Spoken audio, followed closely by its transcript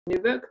new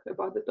work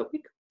about the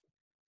topic.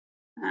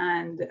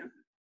 And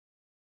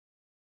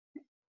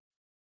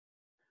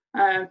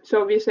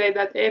so we say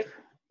that f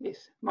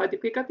is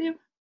multiplicative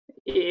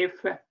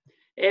if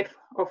f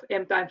of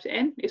m times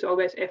n is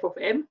always f of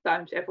m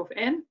times f of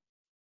n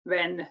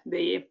when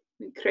the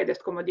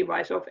greatest common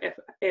divisor of f,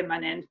 m,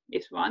 and n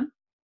is 1.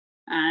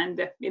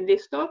 And in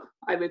this talk,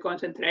 I will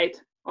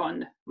concentrate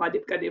on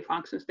multiplicative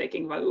functions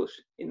taking values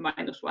in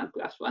 -1,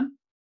 +1.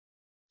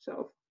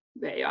 So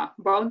they are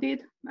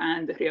bounded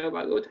and real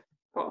valued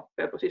for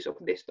purposes of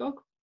this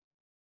talk.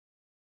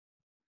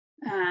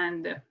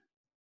 And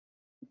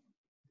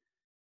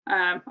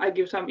I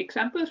give some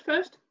examples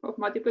first of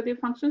multiplicative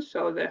functions.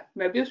 So the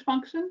Möbius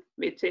function,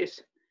 which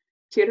is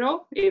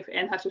 0 if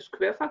n has a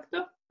square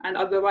factor, and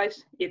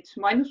otherwise it's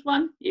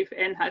 -1 if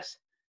n has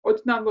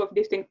odd number of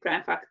distinct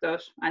prime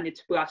factors, and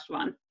it's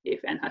 +1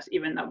 if n has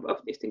even number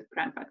of distinct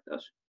prime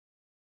factors.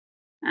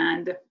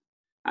 And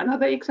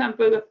another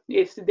example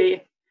is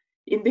the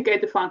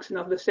indicator function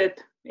of the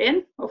set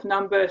n of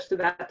numbers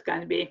that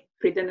can be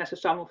written as a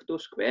sum of two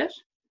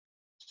squares.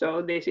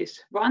 So this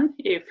is 1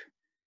 if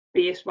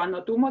p is 1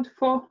 or 2 mod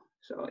 4,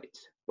 so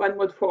it's 1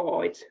 mod 4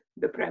 or it's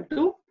the prime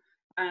 2.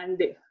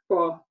 And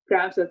for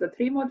primes that are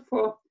 3 mod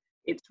 4,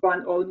 it's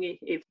 1 only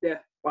if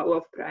the power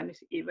of prime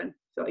is even.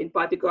 So in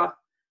particular,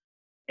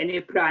 any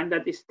prime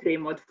that is 3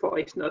 mod 4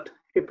 is not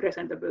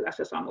representable as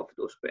a sum of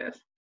two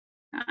squares.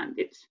 And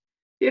it's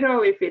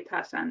 0 if it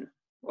has an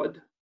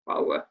odd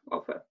power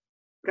of a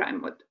prime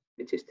mod,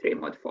 which is 3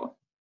 mod 4.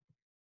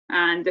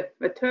 And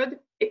the third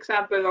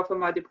example of a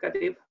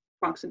multiplicative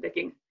function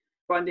taking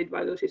bounded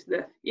values is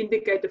the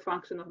indicator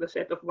function of the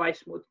set of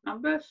y-smooth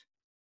numbers.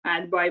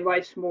 And by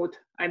y-smooth,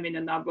 I mean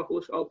a number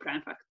whose all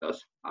prime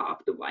factors are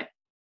up to y.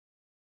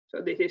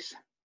 So this is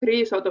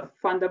 3 sort of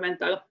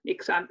fundamental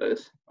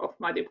examples of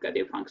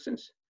multiplicative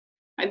functions.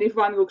 And if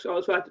one looks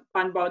also at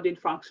unbounded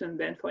function,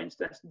 then for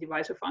instance,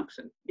 divisor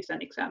function is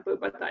an example,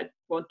 but I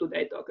won't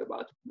today talk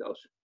about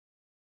those.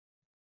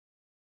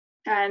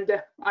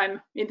 And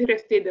I'm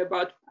interested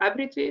about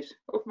averages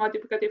of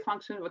multiplicative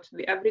function. What's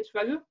the average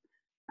value?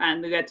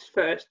 And let's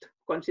first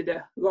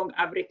consider long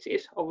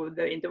averages over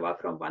the interval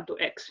from 1 to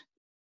x.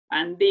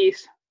 And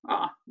these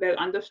are well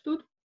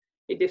understood.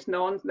 It is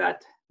known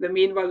that the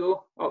mean value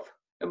of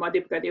a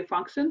multiplicative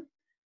function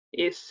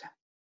is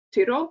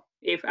 0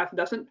 if f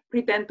doesn't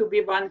pretend to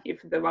be 1,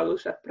 if the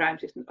values at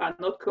primes are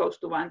not close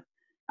to 1,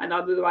 and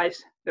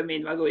otherwise the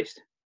mean value is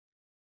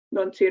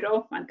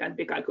non-zero and can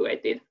be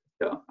calculated.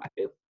 So I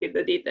will give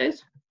the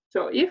details.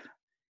 So if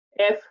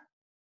f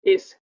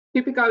is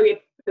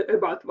typically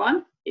about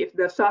 1, if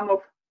the sum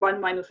of 1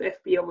 minus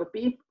fp over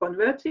p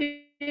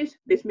converges,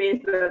 this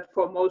means that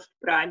for most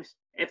primes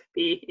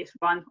fp is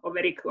 1 or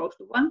very close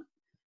to 1.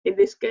 In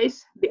this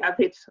case, the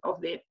average of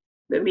the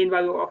mean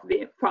value of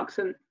the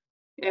function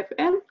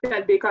fn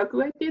can be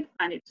calculated,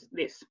 and it's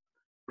this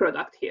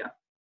product here.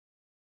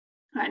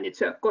 And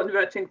it's a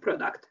converging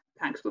product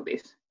thanks to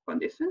this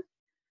condition.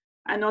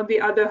 And on the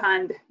other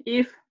hand,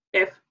 if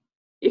f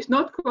is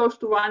not close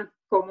to 1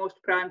 for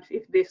most primes,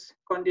 if this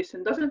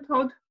condition doesn't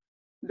hold,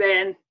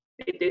 then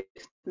it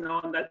is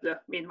known that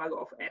the mean value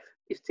of f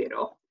is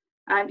 0.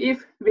 And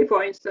if we,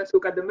 for instance,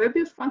 look at the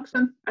Möbius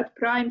function at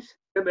primes,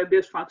 the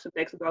Möbius function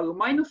takes the value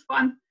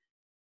 -1.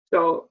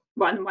 So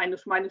 1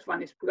 minus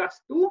 -1 is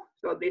 +2.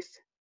 So this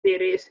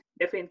series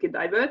definitely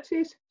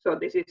diverges. So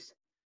this is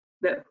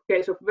the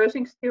case of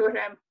Wösing's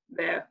theorem.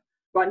 There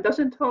 1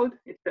 doesn't hold.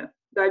 It's a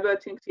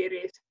diverging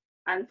series.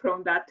 And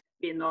from that,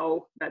 we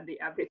know that the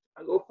average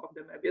value of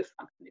the Möbius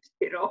function is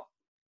 0.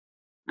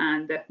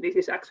 And this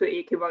is actually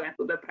equivalent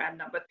to the prime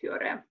number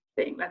theorem,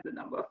 saying that the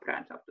number of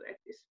primes up to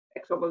x is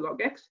x over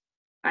log x.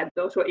 And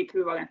also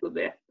equivalent to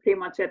the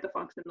Riemann zeta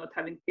function not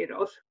having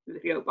zeros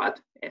with real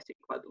part s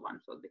equal to 1.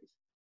 So this is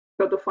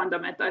sort of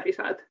fundamental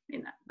result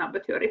in number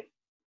theory.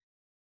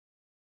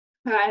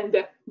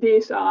 And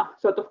these are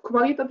sort of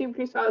qualitative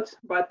results,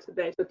 but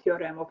there's a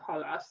theorem of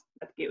Hallas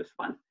that gives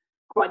one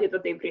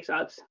quantitative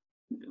results.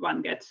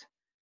 One gets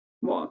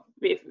more,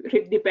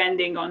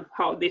 depending on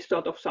how this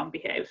sort of sum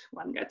behaves,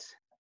 one gets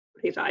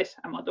precise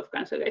amount of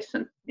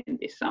cancellation in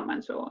this sum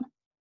and so on.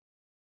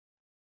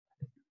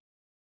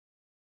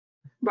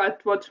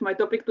 But what's my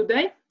topic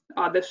today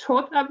are the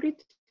short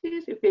averages.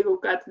 If we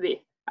look at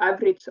the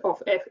average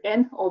of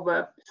fn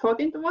over short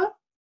interval,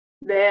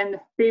 then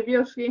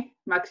previously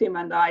Maksym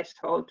and I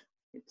showed,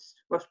 it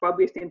was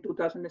published in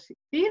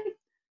 2016,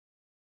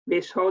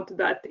 we showed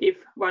that if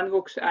one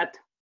looks at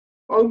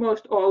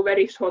almost all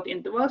very short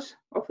intervals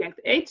of length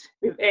h,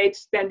 with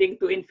h tending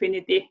to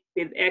infinity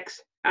with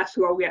x as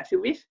slowly as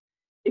you wish,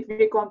 if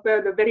we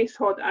compare the very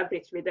short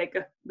average, we take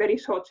a very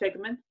short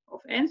segment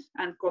of n's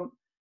and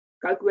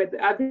calculate the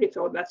average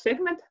of that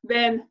segment,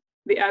 then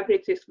the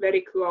average is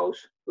very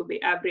close to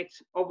the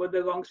average over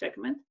the long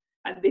segment.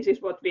 And this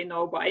is what we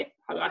know by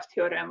Hallas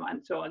theorem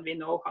and so on. We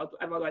know how to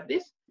evaluate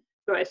this.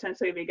 So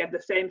essentially, we get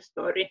the same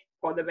story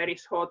for the very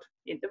short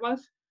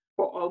intervals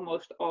for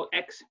almost all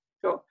x.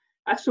 So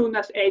as soon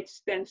as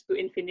h tends to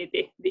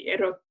infinity, the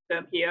error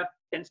term here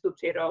tends to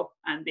 0,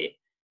 and the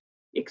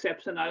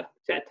exceptional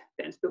set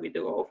tends to be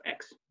the row of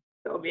X.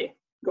 So we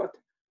got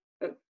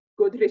a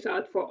good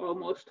result for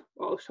almost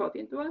all short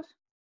intervals.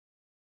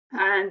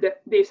 And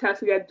this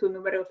has led to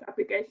numerous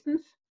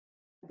applications,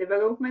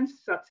 developments,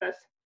 such as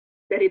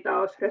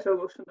Derrida's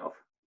resolution of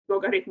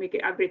logarithmic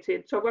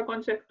averaged Zoga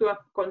conjecture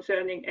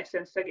concerning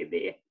essentially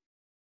the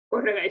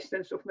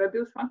correlations of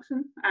Möbius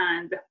function,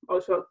 and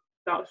also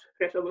Tao's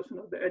resolution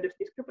of the Ödös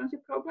discrepancy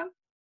problem.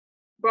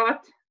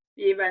 But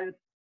even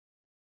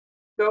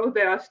though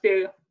there are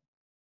still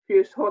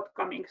few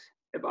shortcomings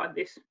about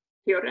this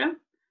theorem,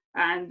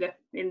 and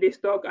in this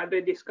talk I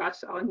will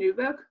discuss our new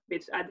work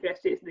which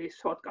addresses these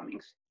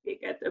shortcomings. We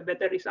get a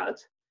better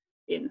results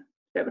in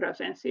several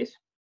senses.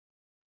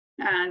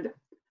 And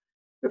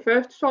the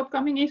first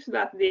shortcoming is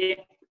that the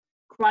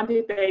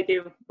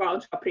quantitative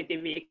bounds are pretty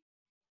weak.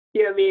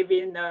 Here we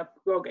win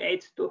log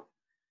h to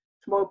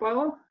small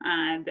power,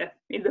 and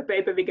in the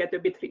paper we get a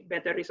bit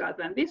better result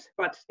than this,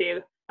 but still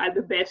at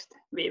the best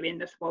we win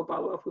the small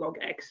power of log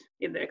x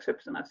in the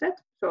exceptional set.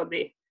 So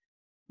the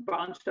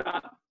bounds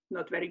are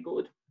not very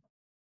good.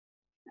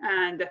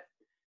 And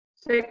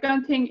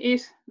second thing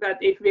is that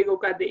if we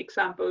look at the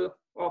example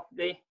of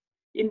the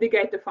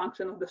indicator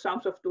function of the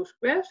sums of two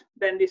squares,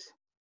 then this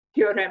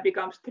theorem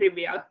becomes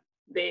trivial.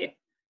 The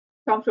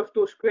sums of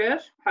two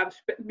squares have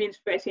mean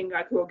spacing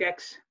like log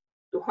x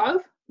to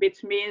half,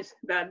 which means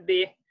that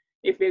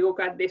if we look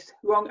at this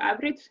long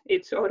average,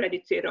 it's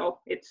already 0.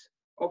 It's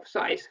of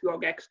size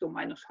log x to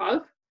minus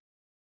half,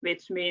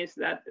 which means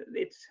that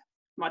it's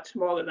much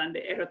smaller than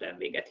the error term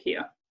we get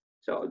here.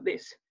 So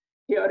this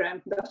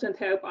theorem doesn't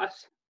help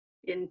us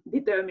in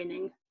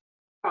determining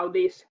how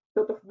these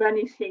sort of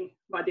vanishing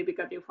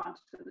multiplicative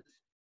functions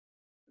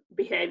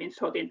behave in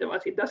short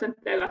intervals. It doesn't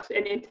tell us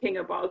anything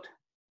about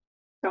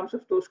sums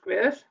of two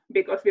squares,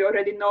 because we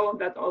already know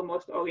that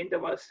almost all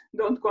intervals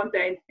don't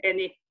contain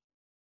any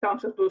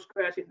sums of two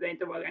squares if the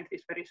interval length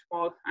is very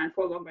small, and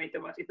for longer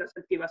intervals it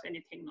doesn't give us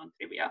anything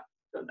non-trivial.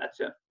 So that's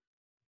a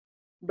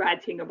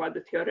bad thing about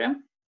the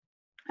theorem.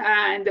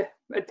 And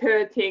a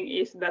third thing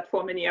is that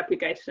for many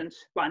applications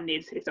one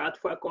needs result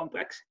for a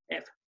complex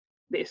f.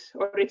 This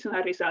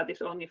original result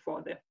is only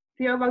for the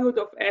real value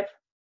of f,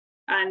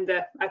 and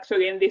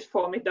actually in this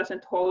form it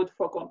doesn't hold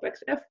for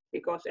complex f,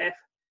 because f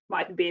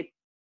might be,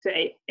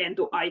 say, n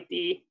to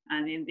it,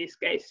 and in this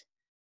case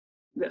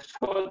the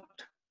short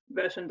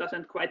version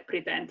doesn't quite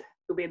pretend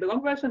to be the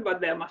long version,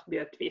 but there must be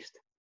a twist.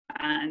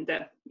 And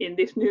in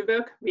this new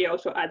work we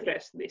also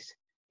address this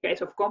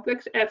case of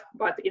complex f,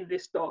 but in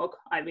this talk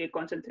I will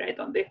concentrate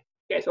on the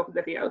case of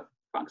the real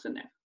function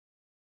f.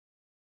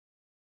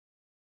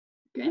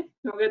 Okay,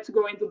 so let's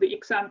go into the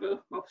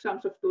example of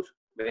sums of two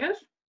squares.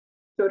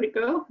 So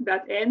recall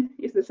that n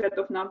is the set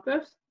of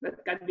numbers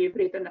that can be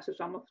written as a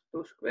sum of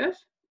two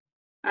squares,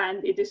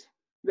 and it is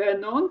well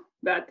known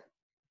that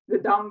the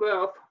number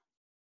of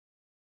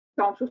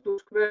sums of two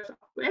squares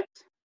of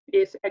x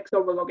is x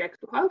over log x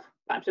to half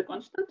times a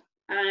constant.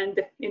 And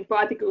in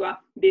particular,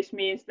 this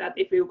means that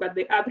if we look at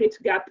the average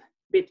gap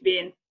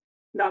between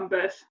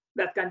numbers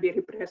that can be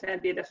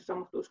represented as a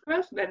sum of two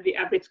squares, then the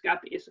average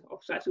gap is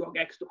of size log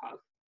x to half.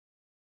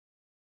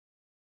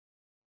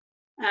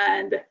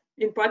 And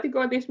in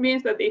particular, this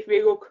means that if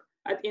we look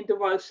at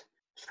intervals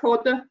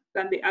shorter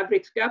than the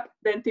average gap,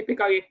 then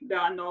typically there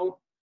are no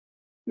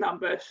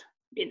numbers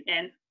in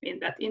n in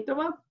that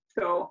interval.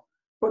 So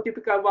for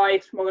typical y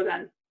smaller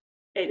than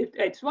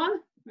h1,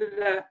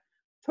 the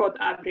short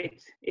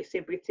average is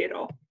simply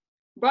 0.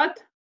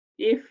 But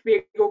if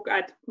we look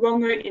at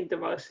longer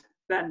intervals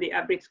than the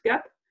average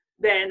gap,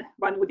 then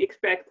one would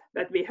expect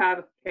that we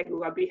have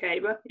regular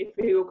behavior. If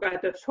we look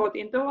at a short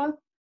interval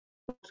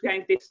whose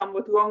length is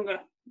somewhat longer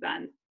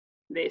than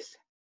this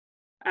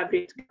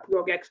average gap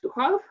log x to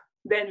half,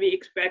 then we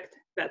expect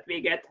that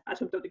we get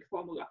asymptotic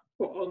formula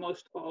for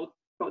almost all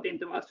short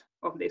intervals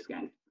of this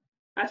length,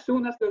 as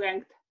soon as the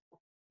length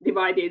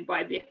divided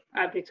by the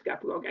average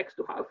gap log x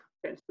to half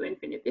tends to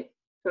infinity.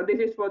 So this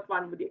is what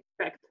one would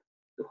expect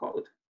to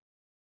hold.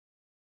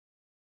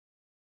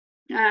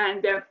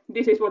 And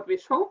this is what we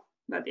show,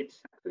 that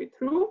it's actually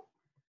true.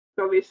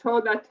 So we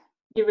show that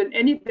given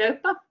any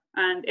delta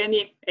and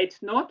any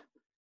h0,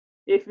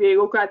 if we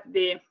look at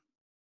the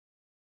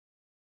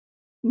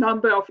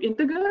number of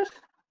integers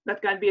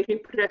that can be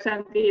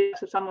represented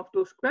as a sum of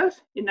two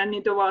squares in an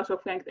interval of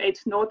length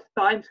h0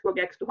 times log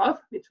x to half,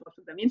 which was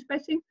the mean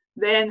spacing,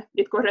 then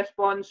it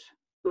corresponds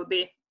to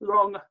the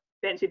long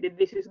density.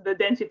 This is the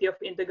density of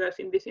integers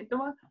in this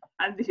interval,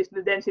 and this is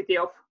the density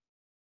of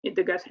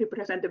integers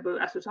representable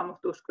as a sum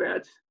of two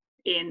squares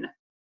in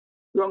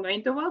longer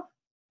interval,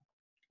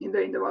 in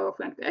the interval of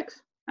length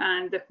x.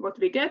 And what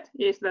we get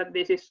is that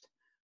this is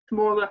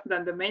smaller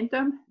than the main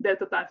term,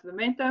 delta times the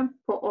main term,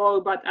 for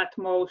all but at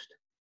most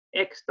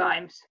x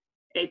times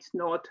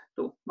h0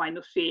 to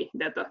minus c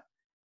delta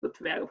to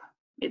 12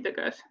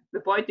 integers. The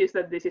point is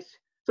that this is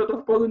sort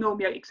of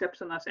polynomial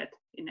exceptional set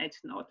in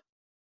h0.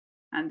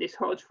 And this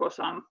holds for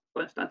some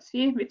constant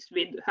c, which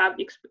we have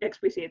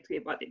explicitly,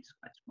 but it's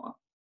quite small.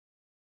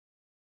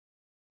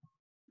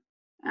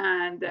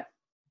 And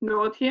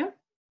note here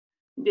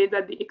did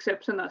that the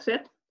exceptional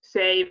set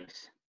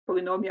saves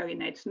polynomial in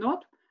H0,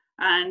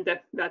 and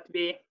that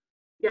we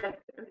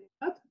get a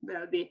result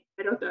where the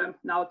error term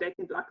now takes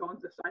into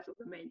account the size of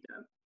the main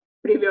term.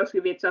 Previously,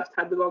 we just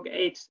had log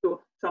h to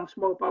some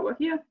small power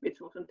here,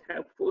 which wasn't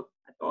helpful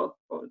at all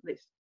for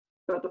this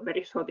sort of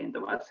very short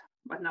intervals.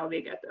 But now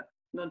we get a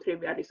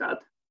non-trivial result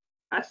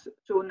as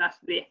soon as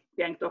the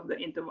length of the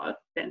interval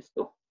tends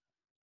to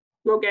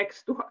log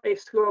x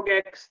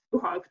to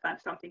half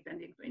times something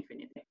tending to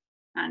infinity.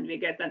 And we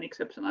get an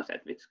exceptional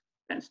set which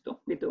tends to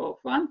be to of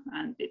 1,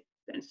 and it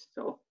tends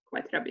so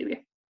quite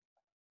rapidly.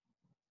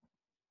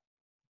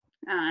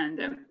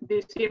 And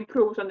this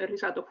improves on the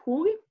result of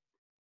Hooley,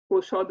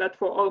 who showed that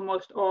for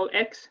almost all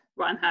x,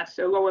 one has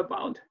a lower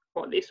bound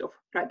for this of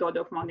right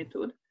order of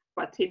magnitude,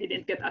 but he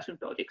didn't get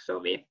asymptotic. So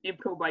we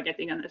improve by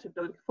getting an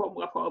asymptotic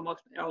formula for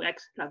almost all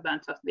x rather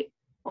than just the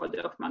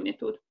order of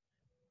magnitude.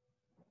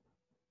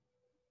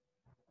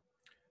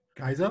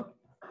 Kaisa?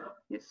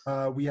 Yes.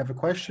 We have a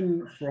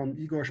question from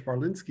Igor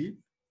Sparlinski.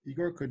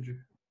 Igor, could you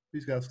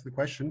please ask the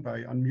question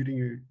by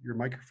unmuting your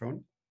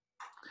microphone?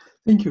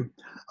 Thank you.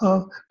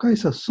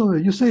 Kaisa,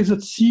 sorry, you say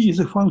that C is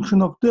a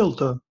function of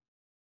delta,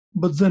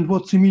 but then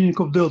what's the meaning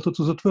of delta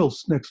to the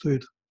 12th next to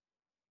it?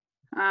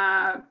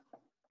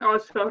 Oh,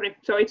 sorry.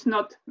 So it's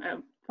not a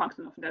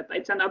function of delta.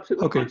 It's an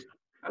absolute constant.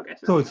 Okay.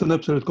 So it's an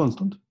absolute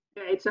constant.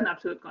 Yeah, it's an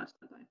absolute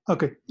constant.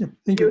 Okay. Yeah.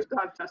 Thank you. Used to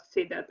have just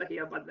C delta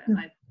here, but then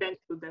I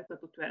changed to delta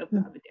to 12 to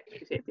have the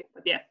explicitly.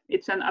 But yeah,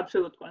 it's an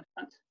absolute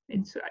constant.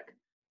 It's like,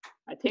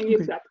 I think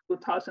it's like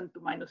 2000 to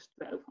minus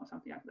 12 or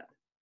something like that.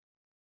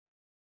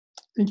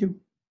 Thank you.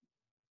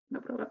 No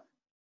problem.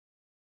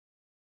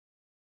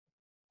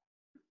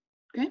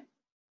 Okay,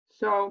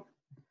 so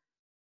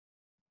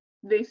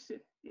this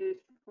is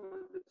for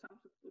the sums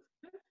of two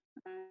squares,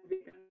 and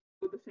we can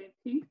do the same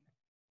thing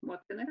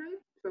more generally.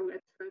 So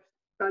let's first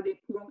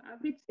study long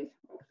averages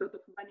of sort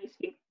of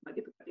vanishing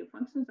multiplicative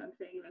functions. I'm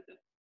saying that the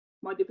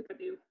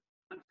multiplicative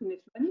function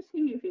is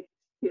vanishing if it's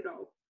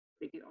 0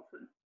 pretty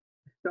often.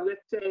 So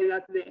let's say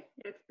that the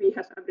FP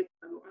has average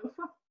value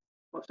alpha,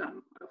 or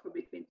some alpha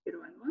between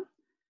 0 and 1.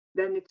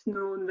 Then it's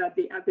known that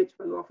the average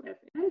value of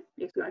Fn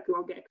is like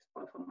log x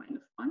alpha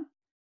minus 1.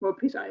 More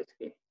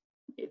precisely,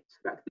 it's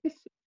like this.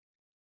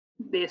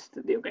 This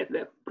you get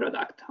the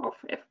product of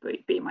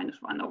Fp minus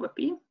 1 over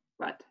p.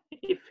 But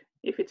if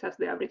it has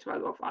the average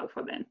value of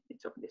alpha, then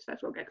it's of this size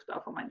log x to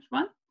alpha minus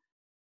 1.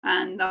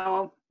 And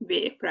now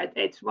we write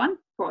h1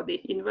 for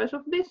the inverse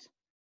of this.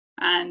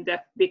 And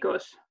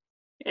because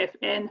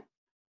Fn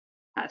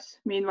has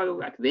mean value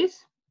like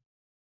this,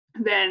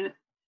 then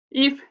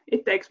if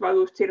it takes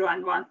values 0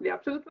 and 1, the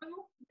absolute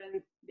value,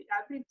 then the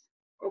average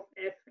of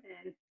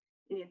Fn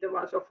in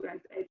intervals of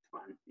length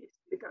h1 is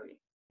typically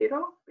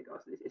 0,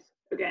 because this is,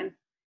 again,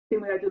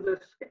 similar to the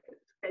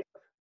case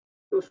of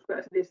two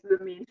squares. This is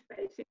the mean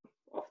spacing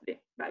of the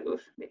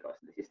values, because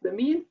this is the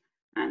mean,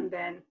 and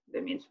then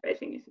the mean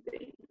spacing is the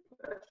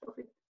inverse of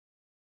it.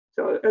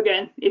 So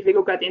again, if we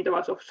look at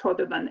intervals of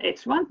shorter than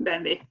h1,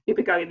 then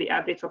typically the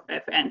average of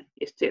Fn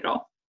is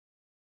 0.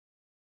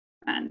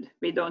 And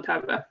we don't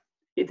have a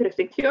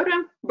interesting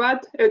theorem,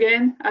 but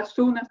again, as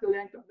soon as the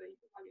length of the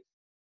interval is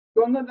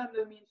longer than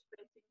the mean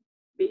spacing,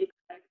 we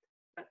expect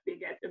that we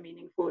get a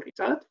meaningful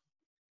result,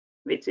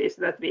 which is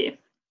that we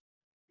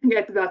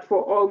get that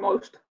for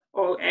almost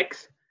all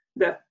x,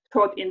 the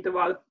short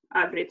interval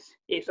average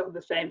is of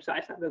the same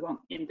size as the long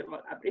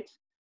interval average.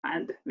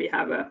 And we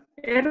have an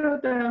error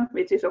term,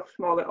 which is of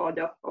smaller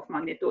order of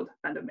magnitude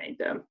than the main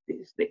term. This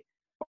is the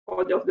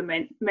order of the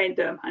main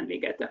term, and we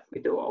get a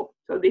little O.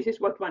 So this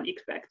is what one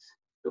expects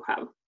to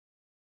have.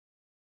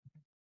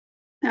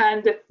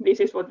 And this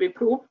is what we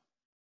prove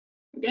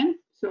again.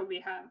 So we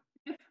have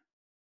f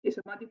is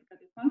a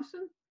multiplicative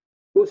function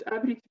whose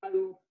average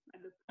value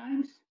at the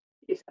primes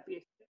is at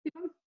least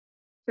epsilon.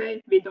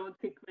 Say we don't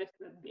request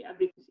that the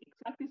average is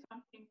exactly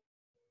something.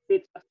 We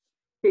just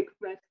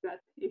request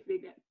that if we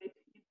get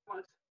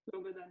intervals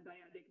longer than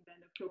dyadic, then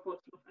the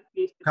proportion of at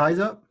least.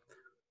 Kaisa,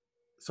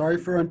 sorry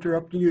for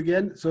interrupting you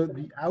again. So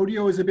the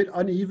audio is a bit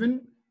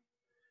uneven.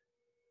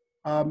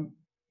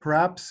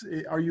 Perhaps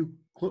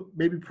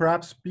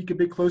perhaps speak a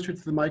bit closer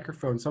to the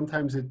microphone.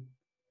 Sometimes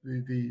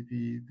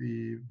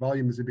the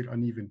volume is a bit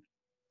uneven.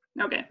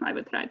 Okay, I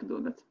will try to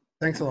do that.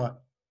 Thanks a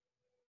lot.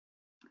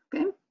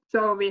 Okay,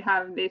 so we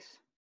have this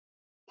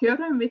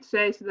theorem which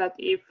says that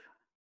if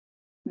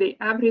the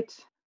average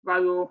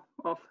value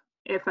of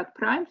f at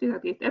primes is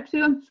at least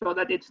epsilon, so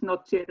that it's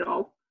not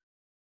 0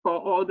 for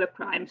all the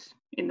primes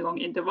in long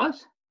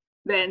intervals,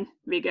 then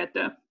we get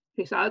the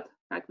result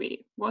like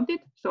we wanted.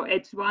 So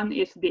h1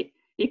 is the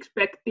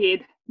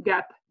expected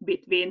gap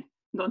between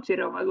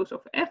non-zero values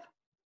of f.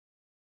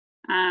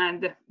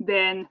 And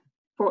then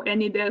for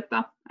any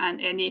delta and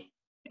any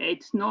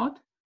h0,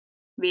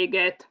 we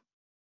get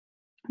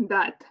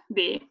that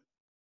the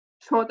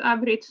short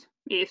average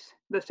is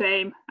the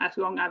same as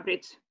long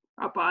average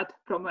apart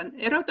from an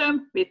error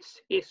term, which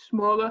is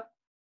smaller,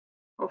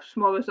 of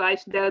smaller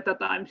size, delta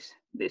times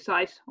the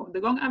size of the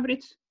long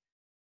average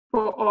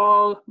for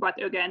all, but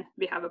again,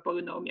 we have a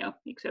polynomial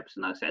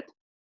exceptional set.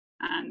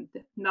 and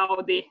now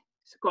the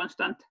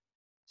constant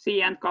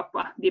C and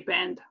kappa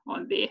depend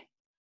on the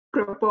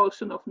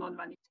proportion of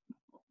non-vanishing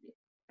of the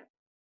F.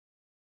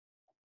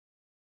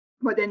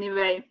 But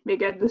anyway, we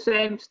get the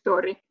same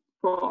story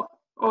for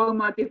all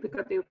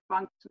multiplicative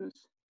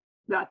functions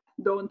that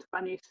don't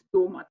vanish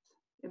too much.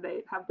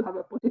 They have to have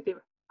a positive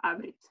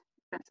average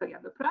essentially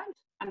of the primes,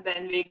 and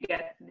then we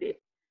get the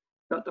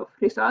sort of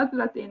result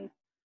that in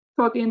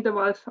short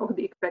intervals of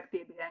the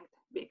expected length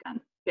we can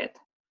get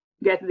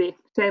the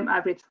same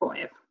average for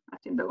F as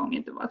in the long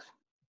intervals.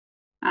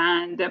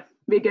 And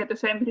we get the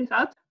same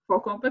result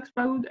for complex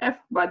valued F,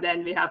 but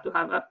then we have to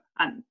have a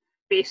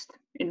twist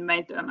in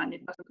main term, and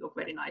it doesn't look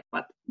very nice,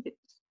 but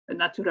it's a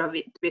natural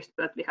twist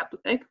that we have to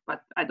take.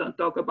 But I don't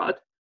talk about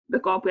the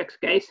complex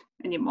case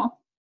anymore.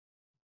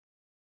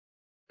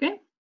 Okay,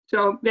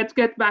 so let's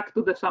get back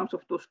to the sums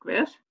of two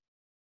squares.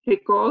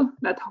 Recall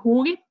that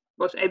Huri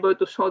was able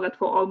to show that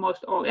for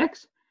almost all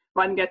x,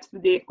 one gets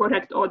the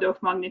correct order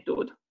of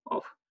magnitude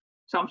of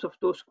sums of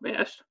two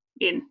squares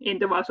in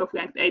intervals of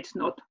length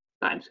h0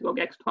 times log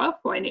x12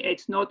 for any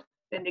h0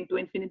 tending to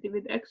infinity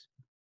with x.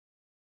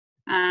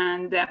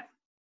 And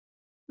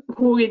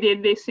Huri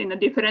did this in a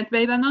different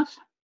way than us.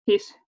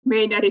 His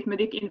main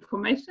arithmetic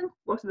information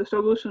was the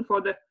solution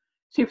for the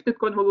shifted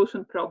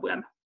convolution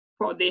problem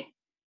for the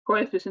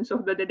coefficients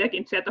of the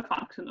Dedekind zeta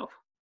function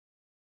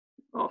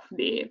of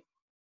the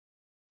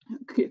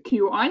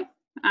Qi,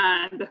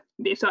 and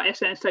these are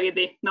essentially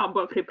the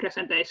number of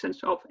representations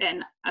of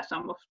n as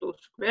sum of two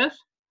squares.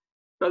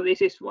 So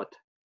this is what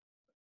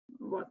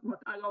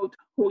allowed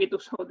Huri to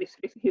show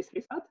his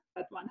result,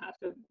 that one has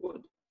a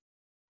good,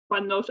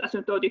 one knows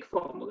asymptotic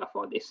formula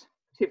for this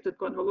shifted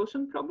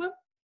convolution problem.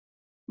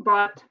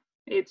 But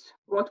it's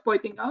worth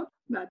pointing out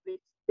that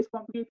this is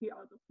completely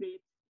out of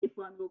reach if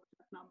one looks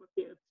at number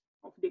fields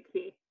of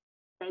degree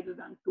greater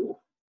than 2.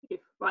 If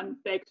one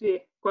takes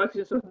the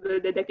coefficients of the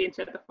Dedekind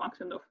zeta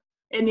function of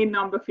any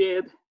number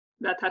field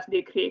that has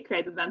degree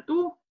greater than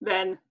 2,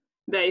 then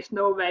there is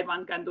no way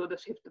one can do the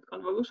shifted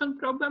convolution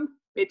problem,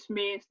 which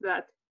means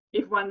that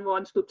if one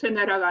wants to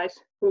generalize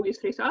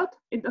Huri's result,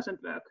 it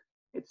doesn't work.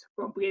 It's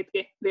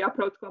completely, the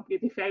approach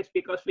completely fails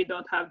because we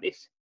don't have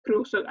this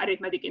crucial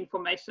arithmetic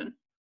information.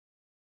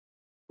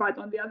 But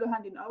on the other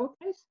hand, in our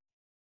case,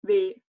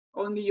 we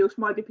only use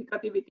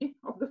multiplicativity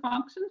of the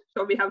function,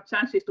 so we have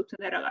chances to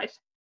generalize.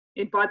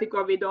 In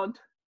particular, we don't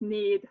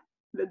need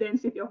the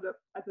density of the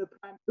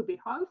prime to be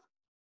half.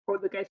 For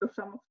the case of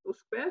sum of two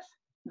squares,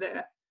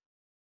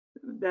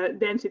 the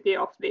density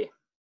of the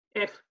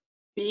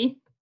FP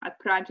at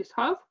primes is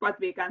half, but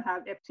we can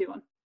have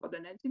epsilon for the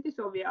density,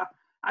 so we are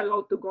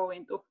allowed to go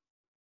into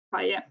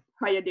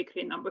higher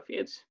degree number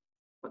fields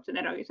for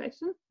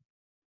generalization.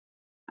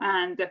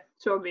 And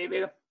so we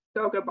will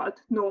talk about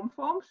norm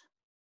forms.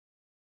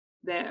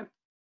 The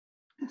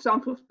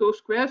sums of two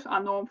squares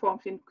are norm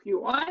forms in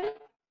Qi,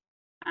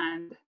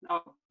 and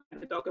now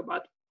we talk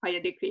about higher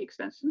degree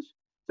extensions.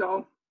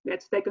 So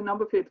let's take a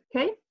number field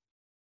K,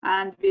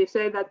 and we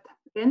say that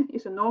n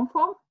is a norm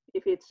form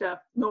if it's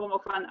a norm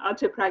of an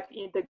algebraic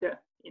integer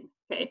in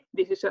K.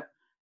 This is a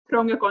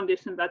stronger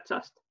condition than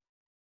just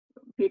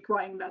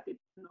requiring that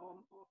it's a norm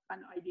of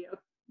an ideal.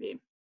 We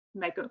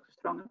make a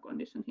stronger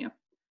condition here.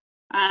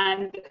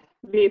 And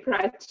we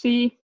write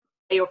C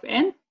A of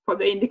n for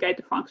the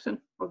indicator function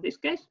of this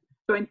case.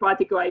 So in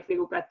particular, if we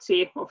look at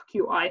C of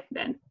Qi,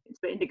 then it's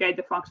the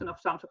indicator function of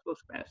sums of two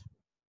squares.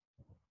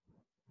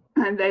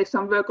 And there is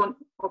some work of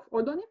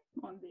Odoni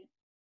on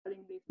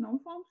studying these norm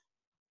forms.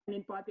 And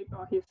in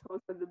particular, he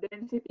shows that the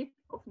density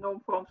of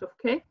norm forms of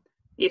K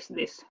is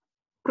this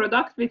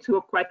product, which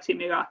look quite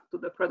similar to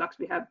the products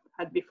we have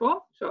had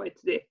before. So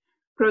it's the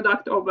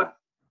product over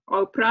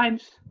all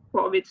primes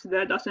for which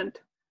there doesn't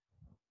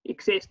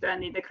exist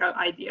an integral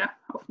idea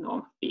of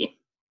norm P,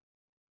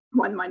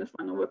 1 minus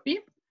 1 over P.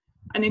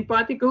 And in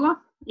particular,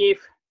 if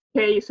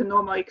K is a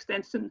normal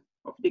extension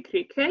of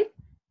degree K,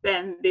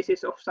 then this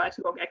is of size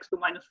log x to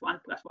minus 1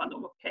 plus 1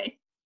 over K.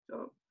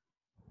 So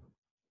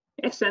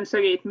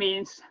essentially, it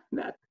means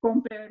that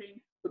comparing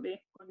to the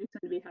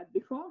condition we had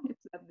before, it's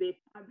that the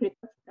average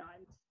of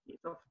primes is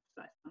of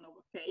size 1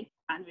 over K,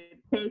 and with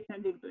K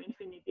tending to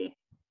infinity,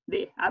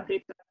 the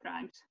average of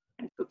primes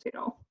tends to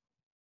 0.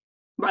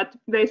 But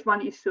there is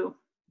one issue.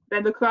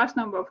 When the class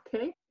number of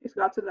K is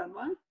larger than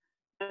 1,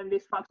 then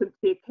this function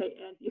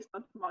Ckn is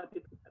not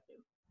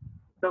multiplicative.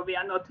 So we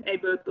are not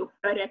able to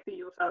directly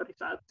use our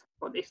results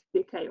for this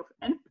Tk of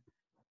n.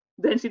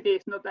 Density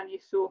is not an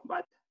issue,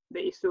 but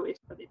the issue is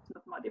that it's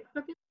not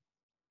multiplicative.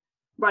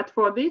 But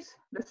for this,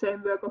 the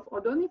same work of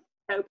Odoni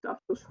helped us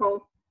to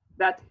show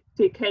that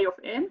Tk of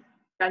n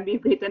can be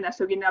written as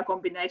a linear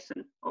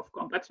combination of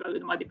complex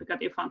valued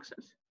multiplicative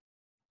functions.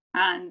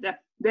 And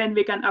then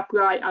we can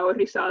apply our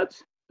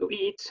results to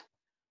each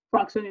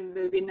function in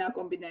the linear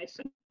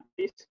combination.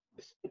 This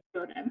is the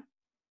theorem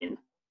in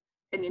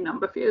any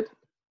number field.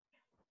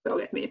 So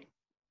let me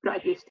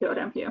write this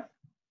theorem here.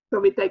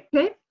 So we take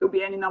K to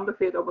be any number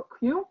field over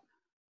Q,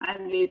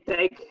 and we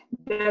take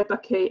delta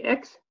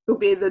Kx to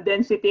be the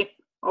density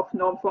of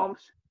norm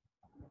forms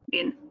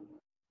in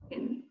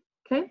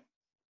K.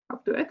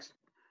 up to x.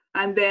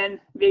 And then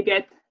we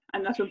get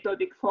an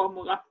asymptotic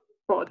formula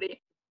for the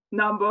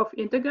number of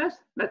integers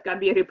that can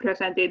be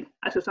represented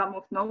as a sum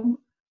of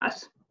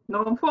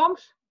norm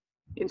forms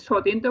in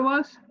short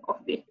intervals of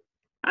the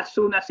as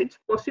soon as it's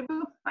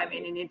possible, I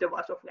mean in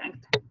intervals of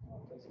length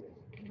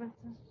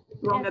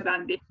longer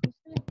than the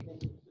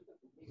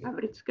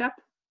average gap.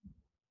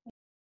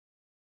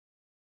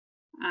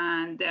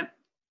 And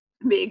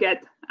we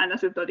get an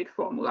asymptotic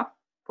formula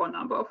for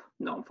number of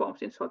norm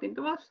forms in short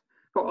intervals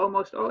for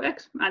almost all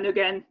x. And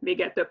again, we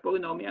get the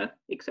polynomial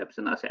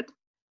exceptional set.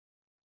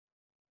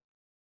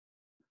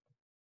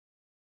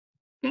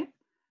 Okay,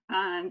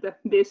 and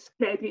this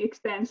greatly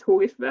extends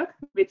Huri's work,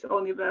 which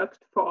only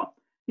worked for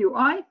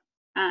UI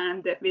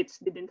and which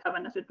didn't have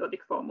an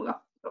asymptotic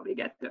formula. So we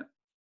get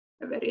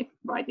a very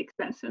wide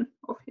extension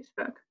of his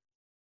work.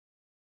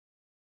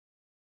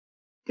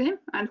 Okay,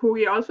 and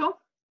Huri also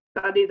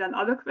studied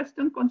another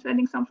question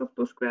concerning sums of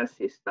two squares.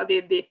 He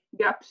studied the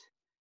gaps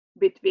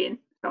between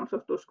sums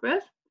of two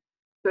squares.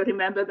 So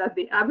remember that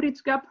the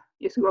average gap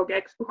is log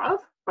x to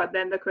half, but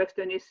then the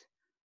question is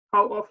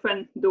how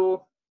often do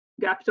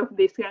gaps of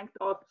this length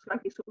or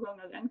slightly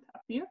longer length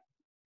appear?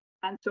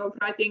 And so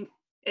writing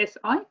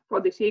SI for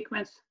the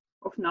sequence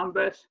of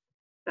numbers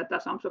that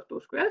are sums of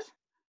two squares,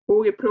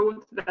 Huri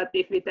proved that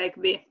if we take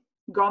the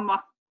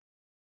gamma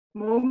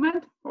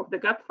moment of the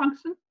gap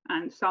function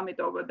and sum it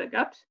over the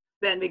gaps,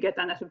 then we get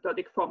an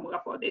asymptotic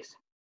formula for this.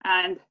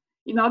 And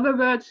in other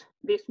words,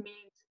 this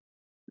means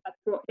that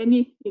for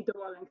any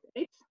interval length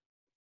h,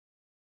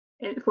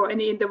 for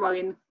any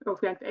interval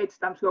of length h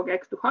times log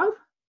x to half,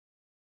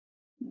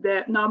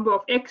 the number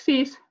of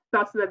x's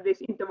such that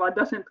this interval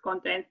doesn't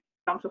contain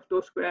sums of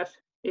two squares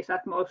is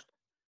at most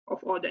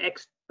of order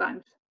x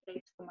times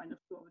h to minus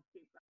 2 over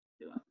 3 plus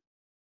 0.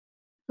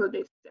 So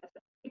this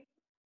is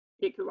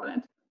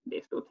equivalent,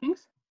 these two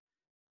things.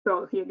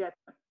 So you get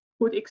a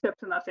good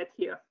exceptional set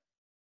here.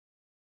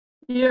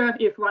 Here,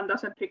 if one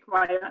doesn't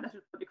require an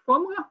asymptotic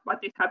formula,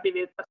 but is happy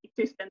with the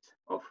existence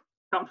of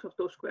sums of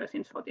two squares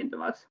in short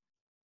intervals.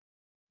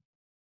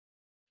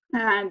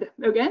 And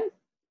again,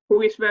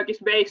 Huri's work is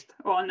based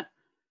on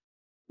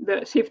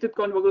the shifted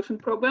convolution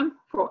problem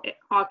for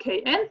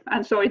RKN,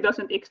 and so it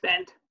doesn't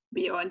extend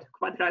beyond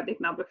quadratic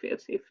number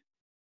fields. If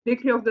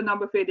degree of the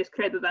number field is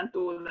greater than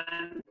 2,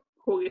 then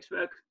Huri's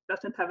work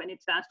doesn't have any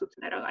chance to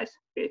generalize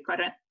the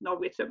current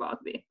knowledge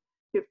about the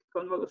shifted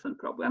convolution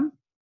problem.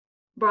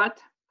 But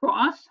for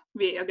us,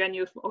 we again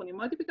use only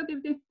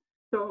multiplicativity.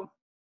 So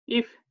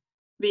if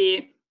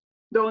we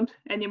don't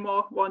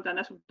anymore want an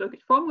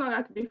asymptotic formula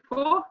like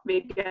before,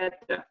 we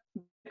get the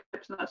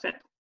exceptional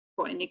set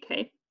for any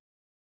k,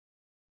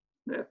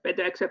 the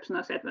better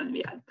exceptional set than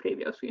we had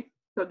previously.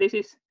 So this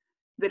is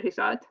the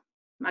result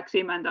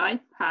Maksym and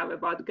I have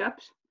about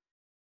gaps.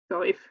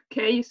 So if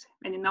k is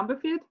any number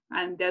field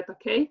and delta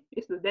k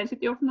is the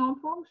density of norm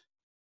forms,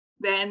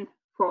 then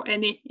for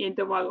any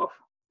interval of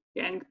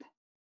length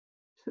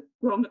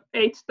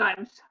h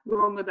times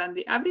longer than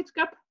the average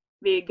gap,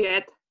 we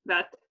get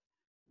that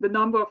the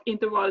number of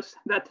intervals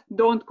that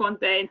don't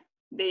contain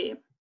the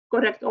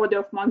correct order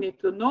of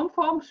magnitude norm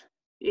forms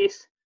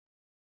is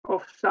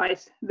of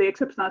size, the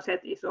exceptional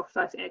set is of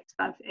size x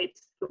times h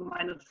to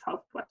minus half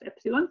plus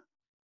epsilon.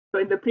 So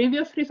in the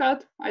previous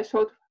result, I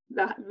showed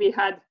that we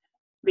got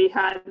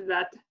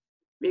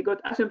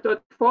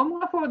asymptotic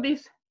formula for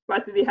this,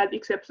 but we had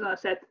exceptional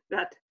set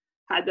that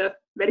had a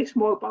very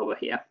small power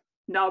here.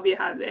 Now we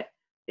have the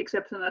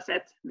exceptional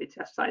set which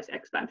has size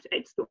x times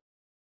h to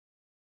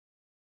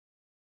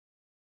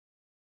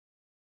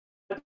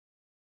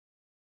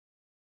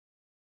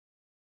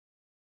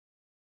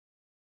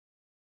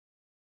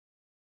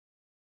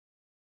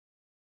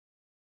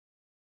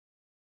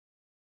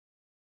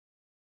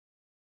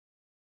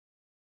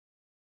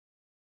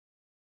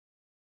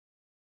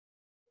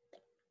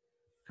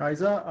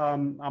Kaisa,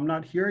 I'm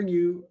not hearing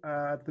you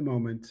at the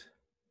moment.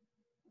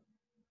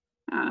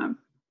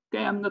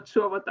 Okay, I'm not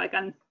sure what I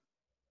can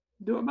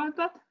do about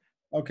that.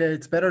 Okay,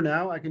 it's better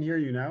now. I can hear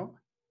you now.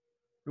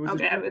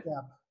 Okay,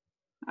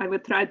 I will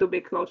try to be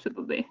closer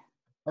to the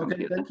Okay,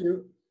 computer. thank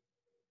you.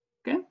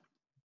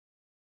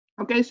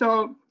 Okay,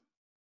 so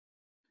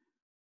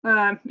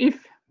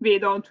if we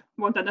don't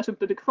want an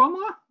asymptotic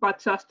formula, but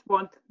just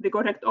want the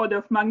correct order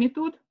of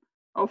magnitude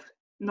of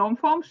norm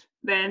forms,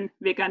 then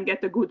we can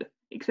get a good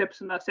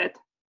exceptional set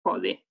for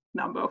the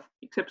number of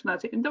exceptional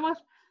set intervals.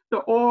 So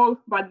all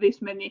but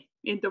this many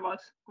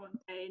intervals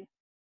contain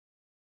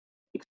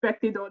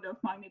expected order of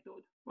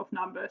magnitude of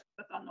numbers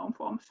that are norm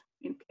forms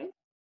in K.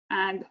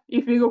 And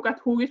if we look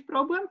at Huri's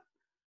problem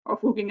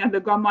of looking at the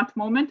gamma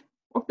moment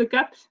of the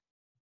gaps,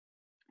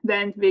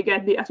 then we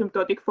get the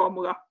asymptotic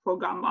formula for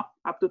gamma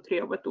up to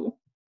 3 over 2.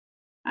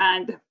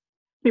 And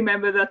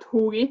remember that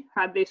Huri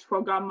had this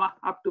for gamma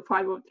up to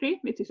 5 over 3,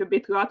 which is a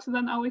bit larger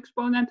than our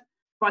exponent,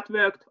 but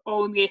worked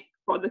only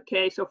for the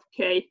case of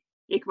k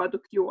equal to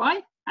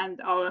qi,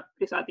 and our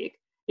result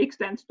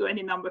extends to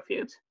any number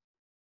fields.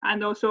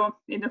 And also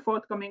in the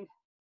forthcoming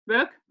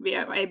work, we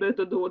are able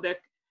to do the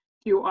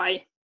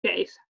qi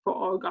case for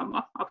all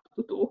gamma up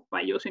to 2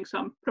 by using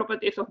some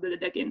properties of the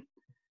Dedekind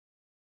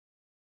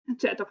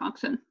zeta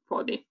function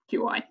for the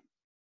QI.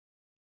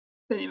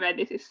 Anyway,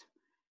 this is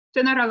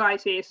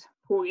generalizes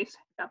who is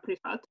gap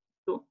result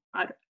to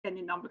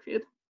any number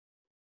field.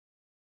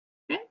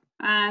 Okay,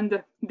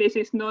 and this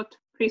is not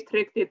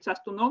restricted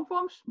just to norm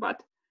forms,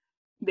 but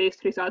these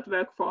results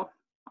work for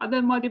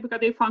other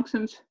multiplicative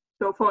functions.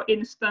 So for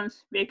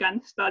instance, we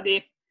can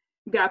study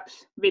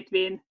gaps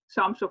between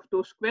sums of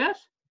two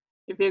squares.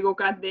 If we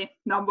look at the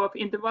number of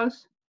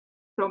intervals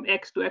from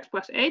x to x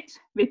plus 8,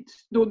 which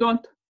do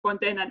not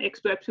contain an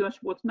x to epsilon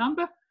smooth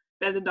number,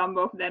 then the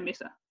number of them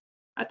is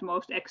at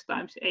most x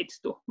times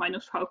h to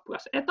minus half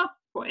plus eta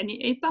for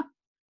any eta.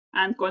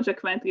 And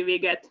consequently, we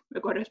get a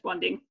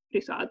corresponding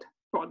result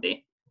for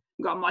the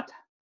gamma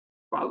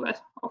powers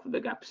of the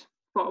gaps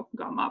for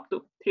gamma up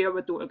to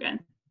 3/2 again.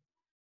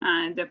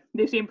 And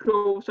this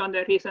improves on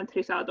the recent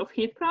result of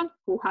Heath-Brown,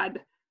 who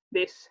had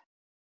this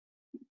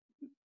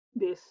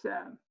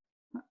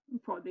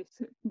for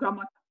this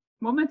gamma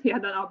moment, he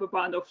had an upper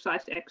bound of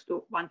size x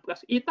to 1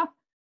 plus eta.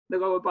 The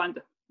lower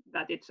bound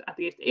that it's at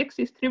least x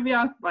is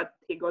trivial, but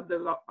he got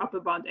the upper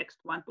bound x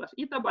to 1 plus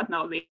eta, but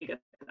now we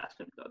get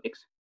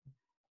asymptotics.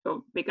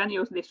 So we can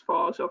use this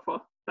also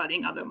for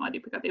studying other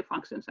multiplicative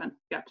functions and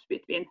gaps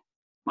between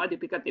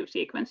multiplicative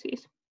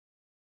sequences.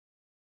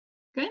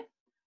 Okay,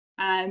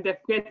 and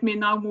let me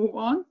now move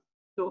on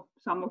to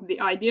some of the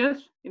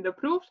ideas in the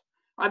proofs.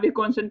 I will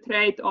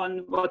concentrate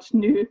on what's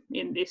new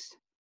in this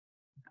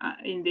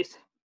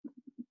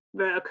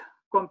work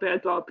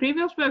compared to our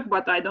previous work,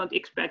 but I don't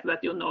expect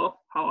that you know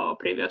how our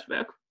previous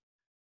work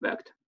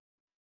worked.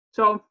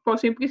 So for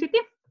simplicity,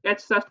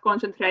 let's just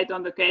concentrate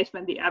on the case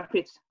when the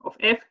average of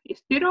f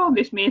is 0.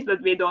 This means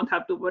that we don't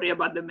have to worry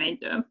about the main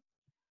term.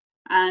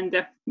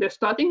 And the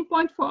starting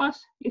point for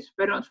us is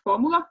Perron's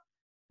formula,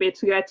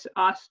 which gets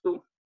us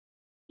to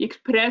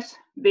express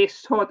this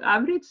short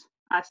average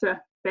as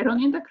a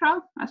Perron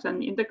integral, as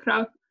an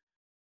integral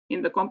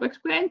in the complex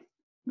plane,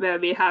 where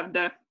we have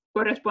the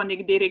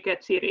corresponding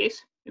Dirichlet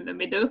series in the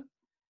middle,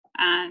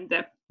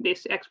 and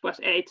this x plus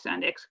h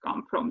and x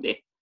come from the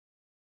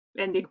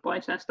ending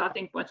points and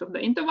starting points of the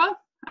interval.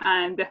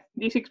 And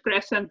this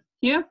expression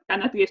here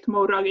can at least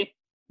morally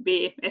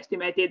be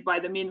estimated by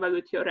the mean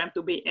value theorem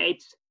to be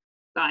h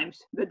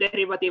times the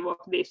derivative of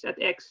this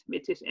at x,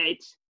 which is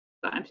h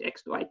times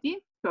x to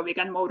it. So we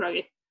can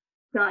morally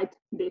write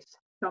this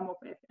sum of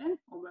fn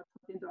over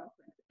 14 to our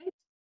length h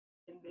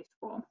in this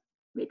form.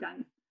 We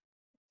can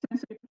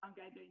essentially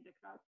truncate the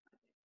integral at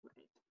x to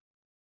h.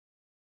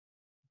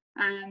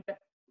 And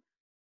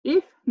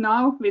if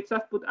now we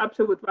just put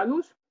absolute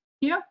values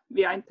here,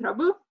 we are in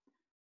trouble,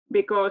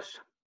 because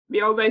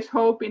we always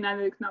hope in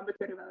analytic number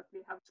theory that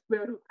we have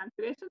square root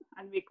cancellation,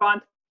 and we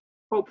can't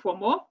hope for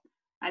more.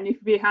 And if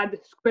we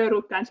had square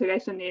root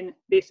cancellation in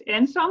this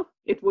n sum,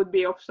 it would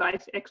be of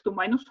size x to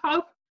minus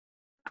half,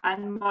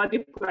 and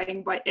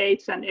multiplying by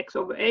h and x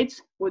over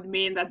h would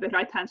mean that the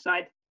right-hand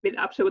side with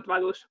absolute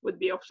values would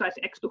be of size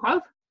x to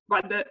half,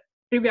 but the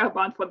trivial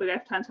bound for the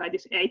left-hand side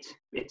is h,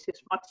 which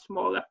is much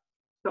smaller.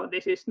 So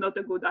this is not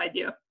a good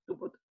idea to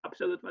put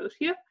absolute values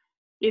here.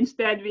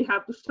 Instead, we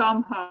have to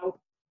somehow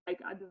take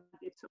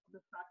advantage of the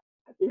fact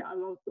that we are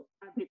allowed to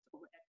average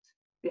over x.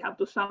 We have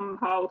to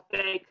somehow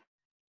take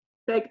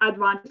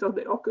advantage of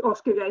the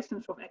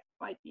oscillations of x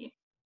by t.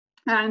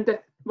 And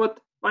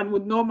what one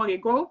would normally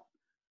go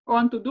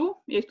on to do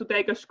is to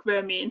take a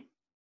square mean.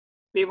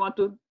 We want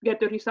to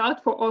get a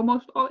result for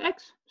almost all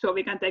x, so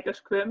we can take a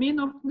square mean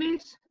of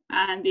this,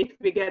 and if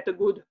we get a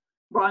good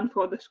bound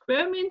for the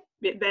square mean,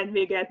 then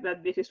we get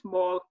that this is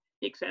small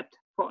except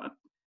for a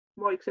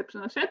more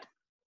exceptional set.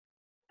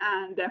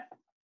 And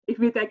if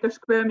we take a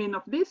square mean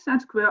of this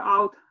and square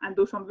out and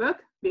do some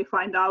work, we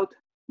find out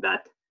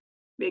that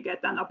we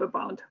get an upper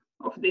bound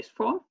of this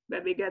form,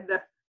 where we get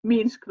the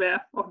mean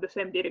square of the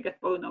same Dirichlet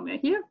polynomial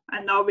here.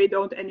 And now we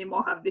don't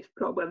anymore have this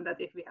problem that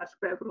if we have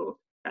square root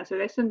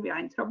cancellation, we are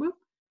in trouble.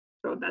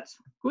 So that's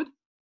good.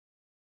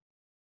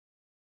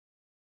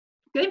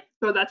 Okay,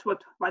 so that's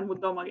what one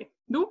would normally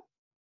do.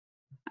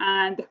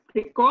 And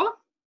recall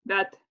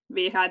that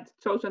we had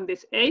chosen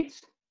this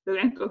h, the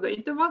length of the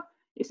interval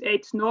is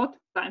h0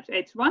 times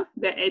h1.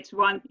 The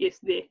h1 is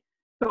the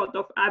sort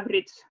of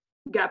average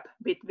gap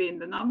between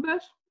the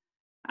numbers.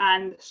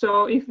 And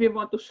so if we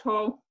want to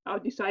show our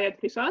desired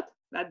result,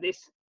 that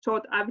this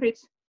short average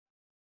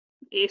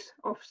is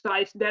of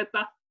size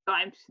delta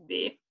times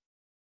the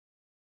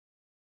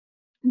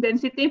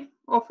density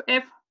of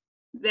f,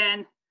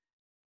 then,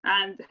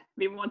 and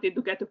we wanted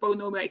to get a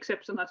polynomial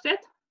exceptional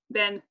set,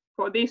 then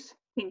for this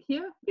thing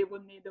here, we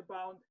would need a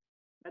bound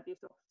that is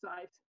of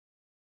size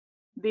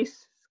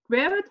this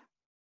squared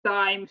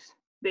times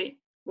the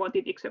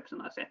wanted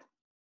exceptional set.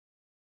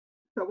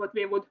 So what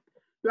we would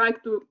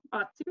like to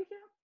achieve here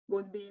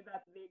would be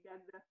that we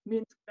get the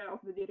mean square of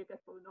the Dirichlet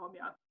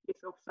polynomial is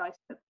of size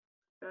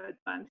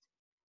times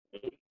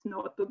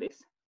h0 to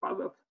this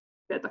power of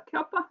theta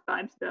kappa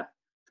times the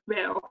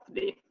square of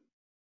the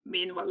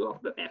mean value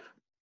of the f.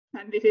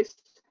 And this is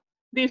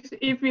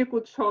if we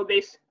could show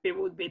this, we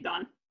would be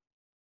done.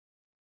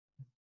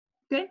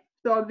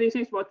 So this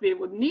is what we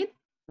would need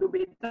to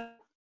be done.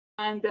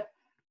 And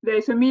there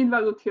is a mean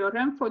value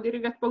theorem for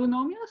Dirichlet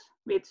polynomials,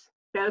 which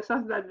tells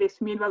us that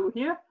this mean value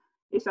here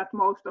is at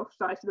most of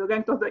size the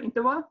length of the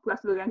interval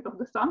plus the length of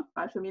the sum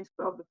times the mean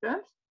square of the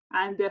terms.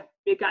 And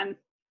we can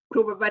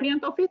prove a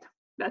variant of it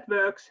that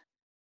works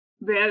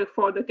well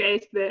for the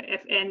case the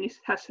Fn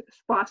has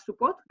sparse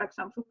support, like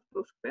sums of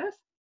two squares.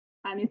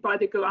 And in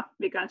particular,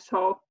 we can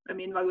show a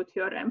mean value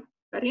theorem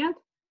variant,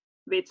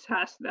 which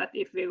has that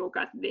if we look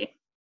at the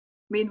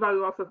mean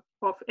value of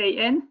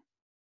an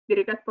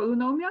Dirichlet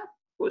polynomial,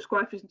 whose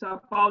coefficients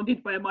are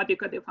bounded by a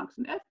multiplicative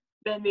function f,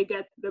 then we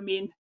get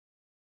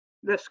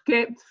the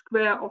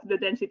square of the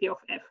density of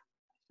f.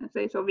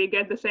 And so we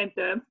get the same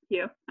term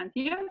here and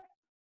here,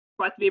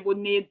 but we would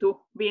need to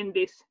win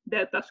this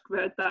delta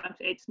squared times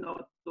h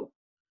naught to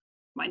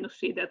minus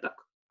c delta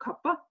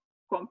kappa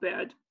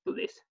compared to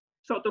this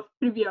sort of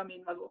trivial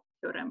mean value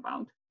theorem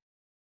bound.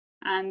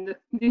 And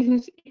this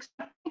is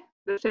exactly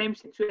the same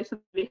situation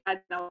we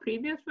had in our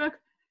previous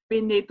work.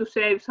 We need to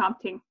save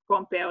something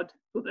compared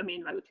to the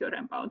mean value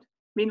theorem bound.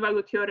 Mean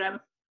value theorem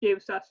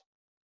gives us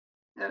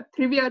a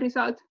trivial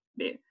result.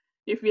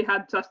 If we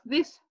had just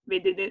this, we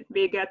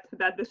get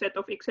that the set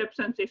of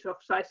exceptions is of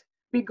size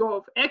big O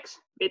of x,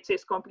 which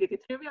is completely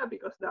trivial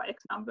because there are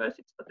x numbers.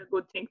 It's not a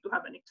good thing to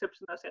have an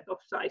exceptional set of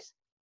size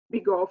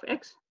big O of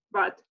x,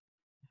 but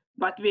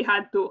we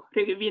had to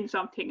really win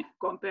something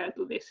compared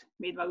to this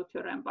mean value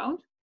theorem bound.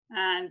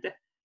 And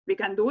we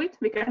can do it.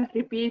 We can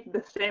repeat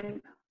the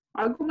same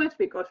arguments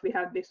because we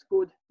have this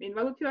good mean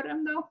value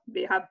theorem now.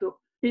 We have to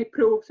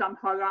reprove some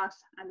Halas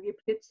and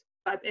Lipschitz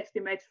type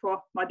estimates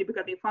for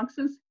multiplicative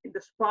functions in the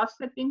sparse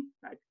setting,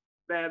 like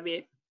where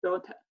we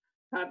don't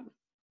have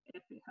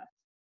if we have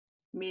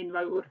mean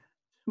value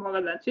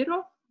smaller than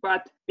 0,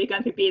 but we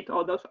can repeat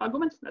all those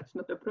arguments. That's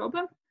not a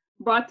problem.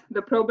 But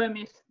the problem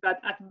is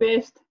that at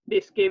best,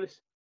 this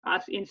gives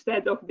us,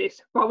 instead of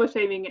this power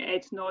saving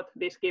h naught,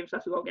 this gives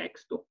us log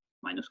x2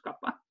 minus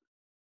kappa,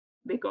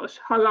 because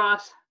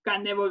Halas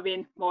can never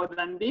win more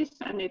than this,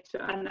 and it's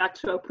an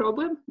actual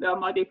problem. There are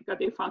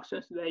multiplicative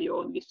functions where you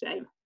only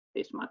save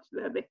this much,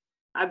 where the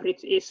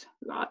average is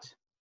large.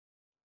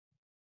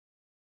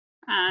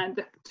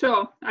 And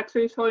so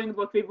actually showing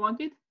what we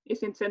wanted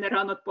is in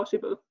general not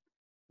possible.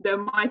 There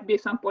might be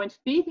some points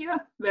t here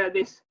where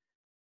this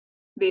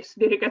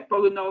Dirichlet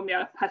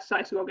polynomial has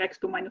size log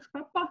x2 minus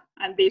kappa,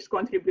 and these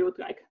contribute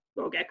like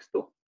log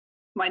x2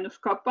 minus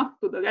kappa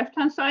to the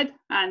left-hand side,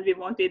 and we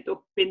wanted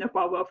to win a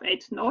power of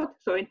h naught.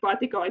 So in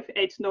particular, if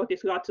h naught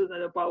is larger than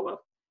the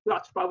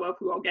large power of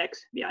log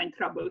x, we are in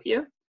trouble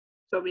here.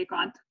 So we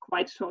can't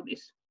quite show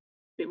this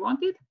we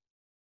wanted.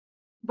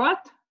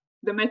 But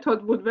the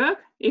method would work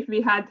if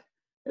we had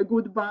a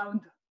good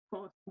bound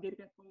for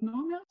Dirichlet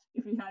polynomials,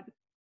 if we had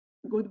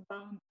a good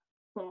bound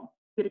for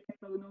Dirichlet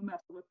polynomials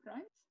over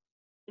primes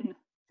in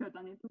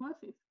certain intervals,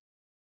 if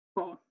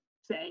for,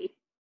 say,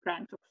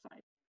 primes of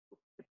size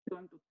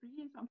epsilon to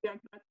 3, something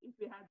like that. If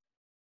we had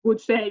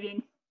good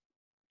saving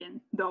in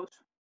those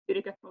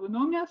Dirichlet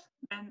polynomials,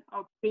 then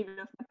our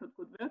previous method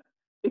could work.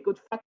 We could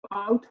factor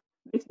out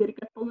this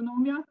Dirichlet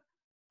polynomial,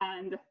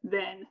 and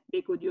then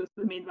we could use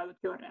the mean value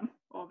theorem,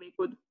 or we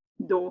could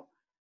do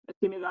a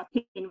similar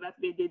thing that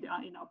we did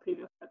in our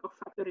previous work of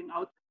factoring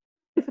out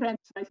different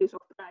sizes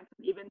of primes,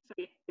 and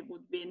eventually we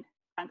would win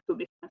thanks to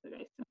this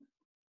cancellation.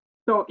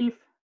 So if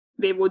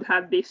we would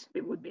have this,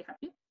 we would be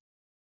happy.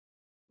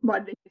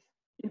 But this is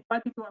in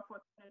particular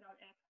for general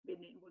f,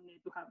 we would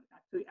need to have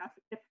actually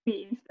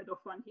fp instead of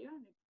 1 here.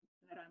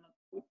 It's general not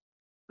too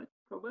much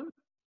problem.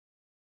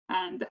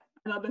 And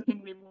another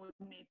thing we would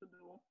need to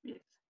do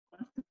is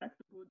construct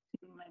a good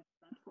segment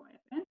transform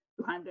Fn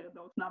to handle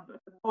those numbers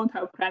that don't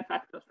have prime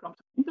factors from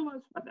some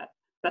intervals, but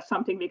that's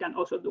something we can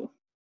also do.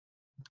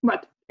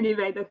 But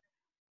anyway, the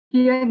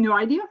here new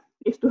idea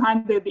is to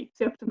handle the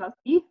exceptional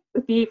t,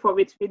 the t for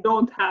which we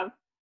don't have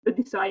the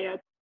desired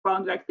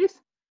bound like this,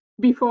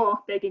 before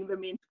taking the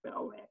mean square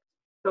over x.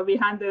 So we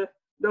handle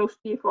those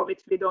t for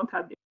which we don't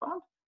have this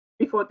bound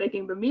before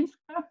taking the mean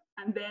square,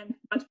 and then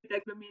once we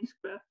take the mean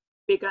square,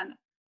 we can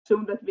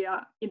assume that we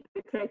are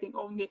integrating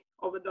only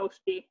over those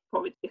t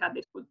for which we have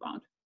this good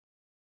bound.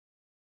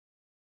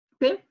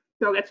 Okay,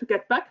 so let's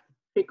get back.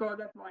 Recall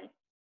that my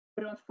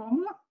Heron's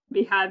formula,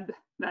 we had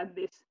that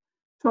this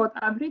short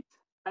average,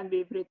 and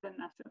we've written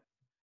as a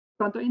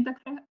contour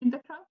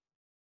integral.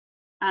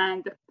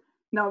 And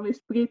now we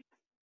split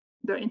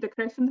the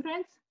integration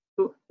range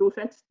to two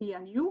sets t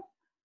and u,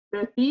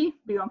 where t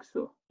belongs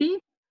to t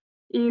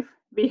if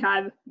we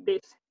have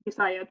this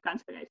desired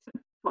cancellation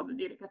for the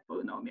Dirichlet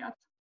polynomials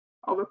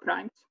over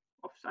primes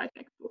of size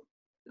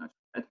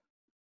x2.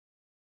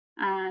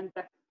 And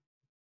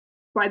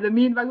by the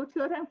mean value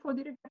theorem for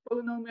Dirichlet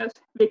polynomials,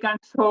 we can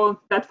show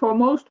that for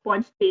most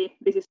points t,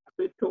 this is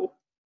actually true.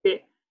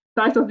 The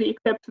size of the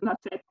exceptional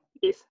set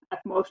is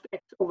at most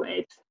x over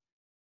h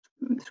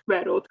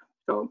square root.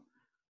 So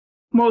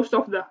most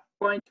of the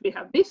points we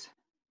have this,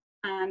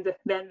 and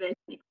then there's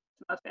an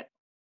exceptional set.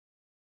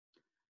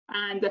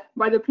 And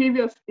by the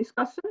previous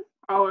discussion,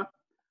 all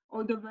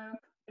the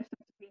work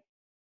essentially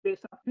is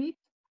complete,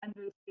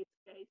 handles this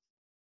case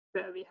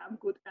where we have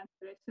good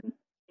cancellation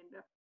in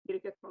the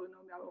Dirichlet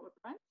polynomial over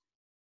prime.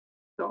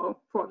 So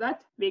for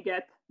that, we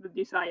get the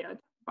desired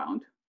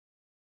bound.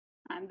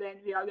 And then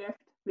we are left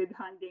with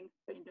handling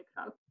the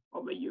integral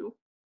over u.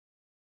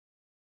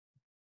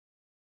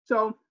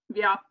 So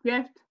we are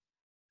left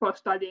for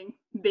studying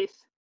this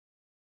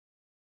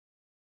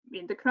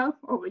integral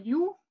over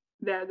u,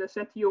 where the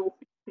set u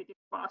is pretty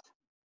sparse.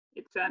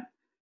 It's a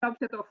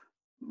subset of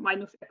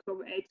minus x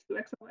over h to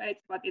x over h,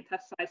 but it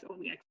has size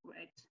only x over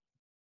h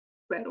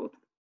square root.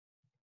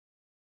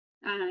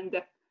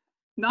 And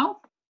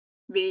now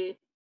we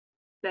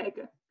take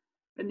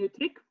a new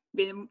trick.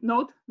 We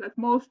note that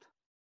most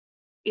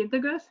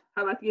integers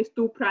have at least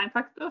 2 prime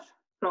factors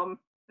from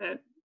a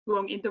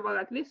long interval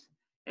like this,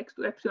 x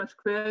to epsilon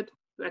squared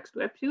to x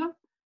to epsilon.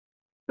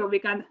 So we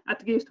can,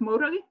 at least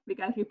morally, we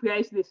can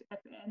replace this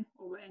fn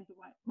over n to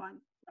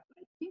 1 plus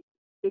it.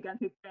 We can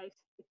replace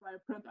it by a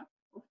product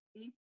of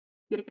the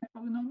Dirichlet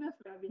polynomials,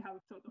 where we have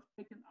sort of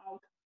taken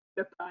out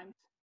the primes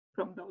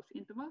from those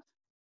intervals.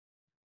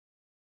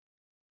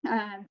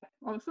 And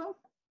also,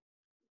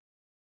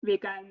 we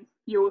can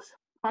use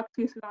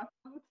Huxley's large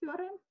value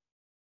theorem,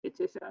 which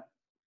is a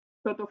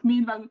sort of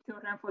mean value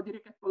theorem for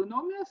Dirichlet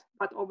polynomials,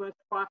 but over a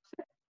sparse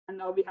set. And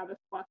now we have a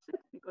sparse set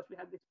because we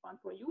have this one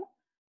for u,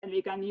 and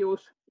we can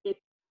use it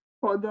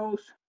for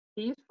those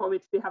p's for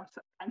which we have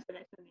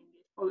cancellation in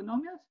these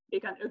polynomials. We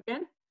can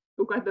again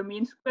look at the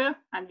mean square,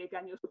 and we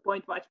can use the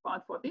pointwise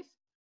bound for this,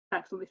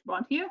 thanks to this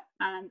bound here,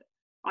 and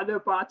other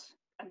parts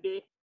can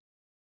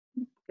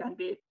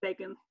be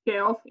taken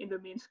care of in the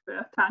mean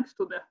square thanks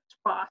to the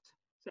sparse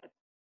set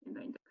in the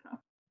integral.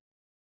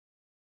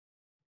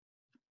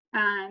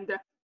 And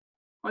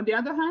on the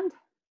other hand,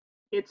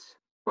 it's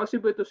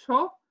possible to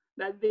show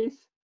that this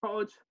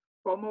holds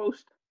for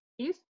most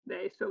p's.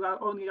 There is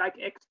only like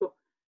x to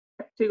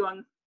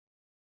epsilon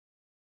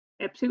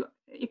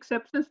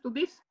exceptions to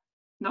this.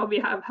 Now we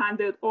have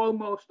handled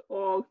almost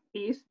all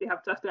p's. We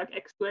have just like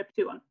x to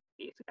epsilon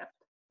p's left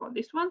for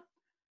this one.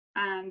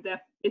 And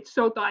it's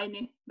so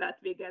tiny that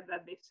we get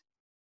that this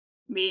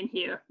mean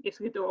here is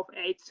literal of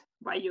h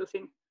by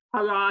using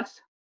Hala's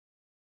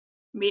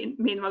mean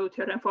value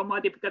theorem for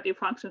multiplicative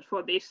functions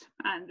for this,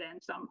 and then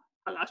some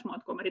Hala's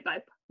Montgomery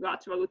type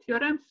large value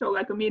theorem. So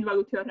like a mean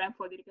value theorem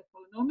for Dirichlet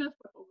polynomials,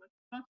 but over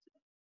sparse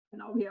set. And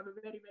now we have a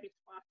very, very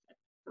sparse set.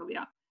 So we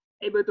are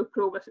able to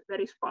prove a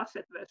very sparse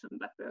set version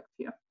that works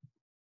here.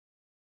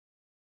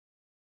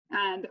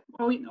 And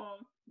all in all,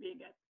 we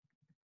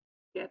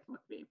get what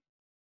we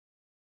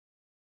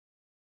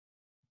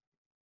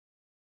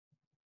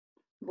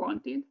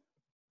wanted.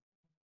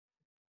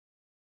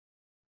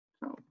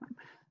 So I'm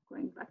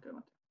going back a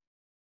lot.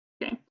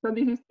 Okay, so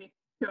this is the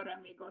theorem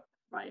we got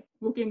by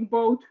looking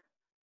both,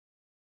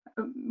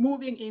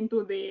 moving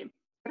into the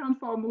Heron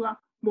formula,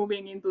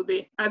 moving into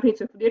the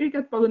average of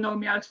Dirichlet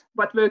polynomials,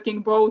 but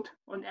working both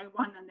on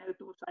L1 and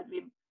L2 side.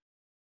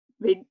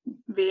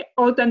 We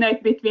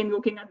alternate between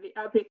looking at the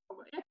average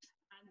over x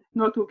and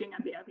not looking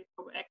at the average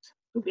over x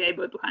to be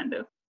able to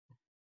handle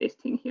this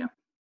thing here.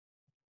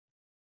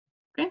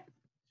 Okay,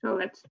 so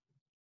let's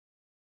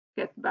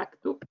get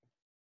back to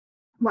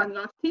one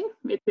last thing,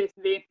 which is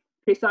the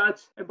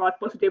results about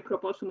positive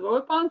proportional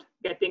lower bound,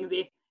 getting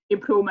the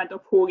improvement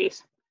of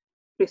Hooge's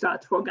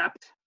results for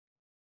gaps.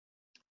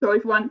 So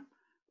if one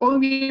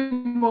only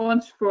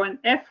wants for an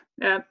F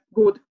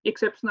good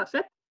exceptional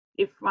set,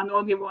 if one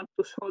only wants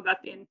to show that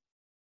in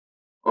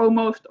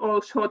almost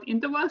all short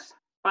intervals,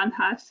 one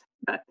has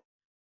that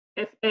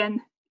Fn,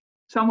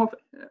 sum of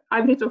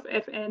average of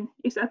Fn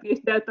is at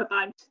least delta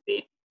times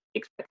the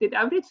expected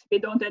average. We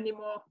don't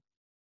anymore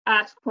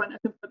ask for an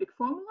asymptotic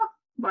formula,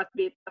 but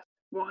we just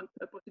want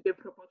a positive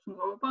proportional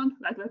lower bound,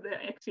 like that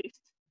there exists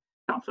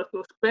sums of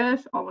two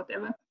squares or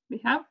whatever we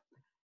have.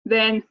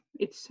 Then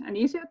it's an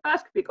easier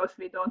task because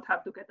we don't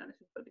have to get an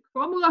asymptotic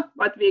formula,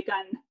 but we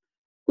can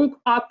cook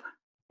up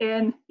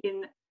n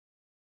in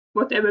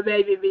whatever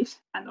way we wish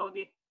and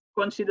only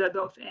consider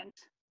those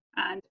n's.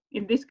 And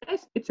in this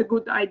case, it's a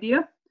good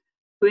idea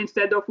to,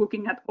 instead of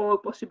looking at all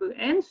possible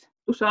n's,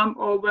 to sum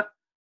over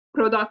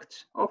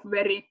products of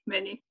very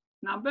many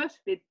numbers.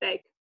 We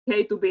take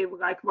k to be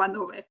like 1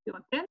 over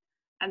epsilon 10,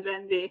 and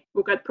when we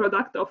look at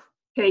product of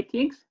k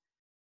things,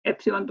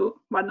 epsilon to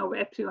 1 over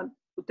epsilon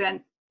to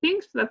 10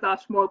 things that are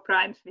small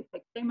primes, we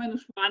take k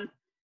minus 1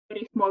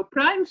 very small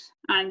primes,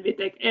 and we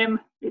take m,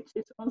 which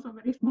is also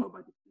very small,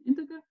 but it's an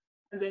integer,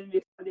 and then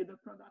we study the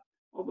product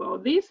over all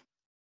these.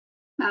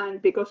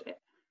 And because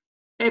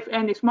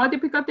Fn is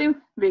multiplicative,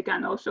 we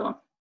can also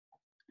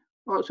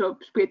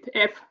split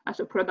f as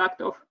a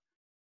product of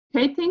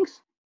k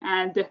things.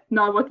 And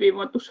now what we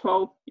want to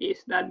show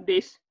is that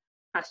this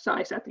has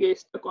size at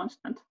least a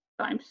constant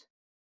times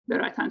the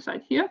right-hand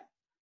side here.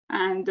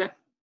 And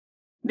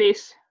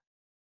this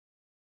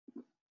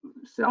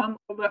sum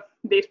over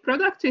these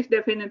products is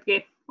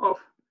definitely of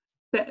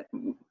the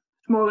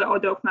smaller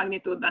order of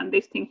magnitude than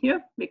this thing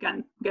here. We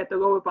can get a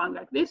lower bound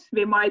like this.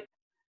 We might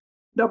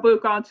double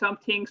count some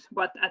things,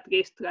 but at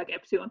least like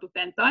epsilon to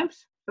 10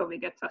 times. So we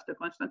get just a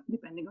constant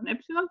depending on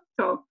epsilon.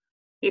 So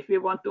if we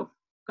want to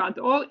count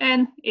all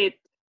n,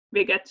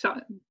 we get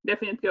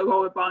definitely a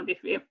lower bound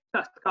if we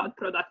just count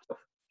products of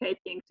k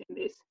things in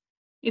these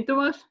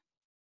intervals.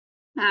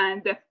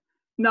 And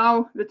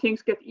now the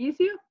things get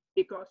easier,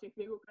 because if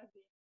we look at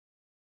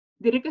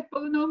the Dirichlet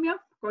polynomial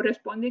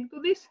corresponding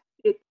to this,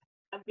 it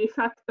can be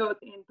factored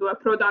into a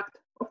product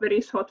of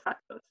various hot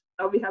factors.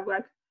 Now we have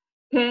like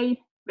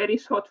k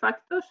various hot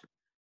factors,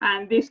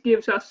 and this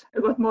gives us a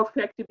lot more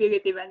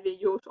flexibility when we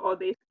use all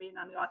these mean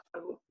and large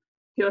value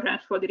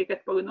theorems for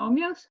Dirichlet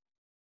polynomials,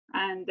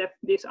 and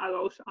this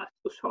allows us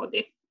to show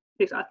the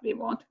result we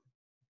want.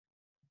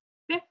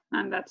 Okay,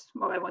 and that's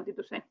what I wanted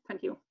to say.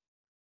 Thank you.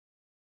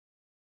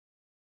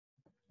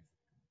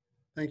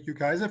 Thank you,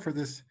 Kaisa, for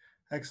this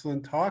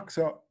excellent talk.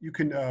 So you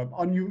can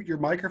unmute your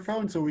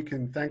microphone so we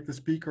can thank the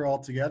speaker all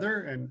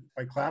together and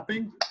by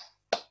clapping.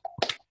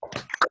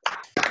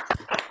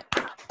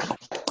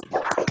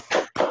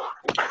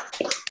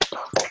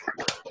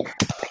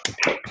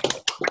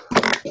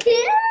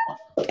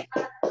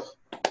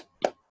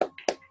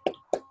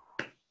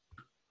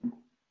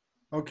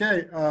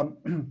 Okay,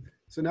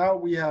 so now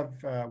we have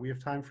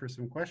time for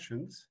some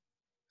questions.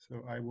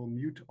 So I will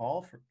mute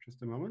all for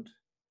just a moment.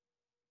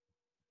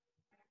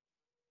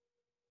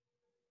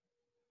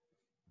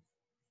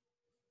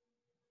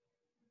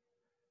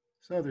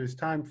 So there's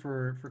time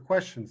for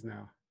questions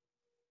now.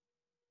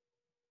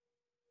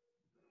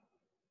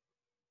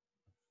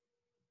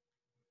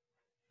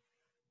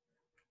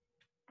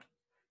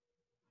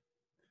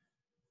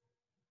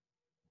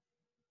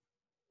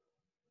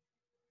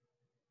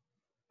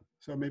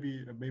 So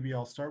maybe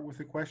I'll start with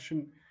a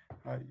question.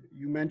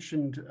 You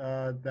mentioned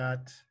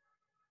that,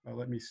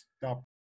 let me stop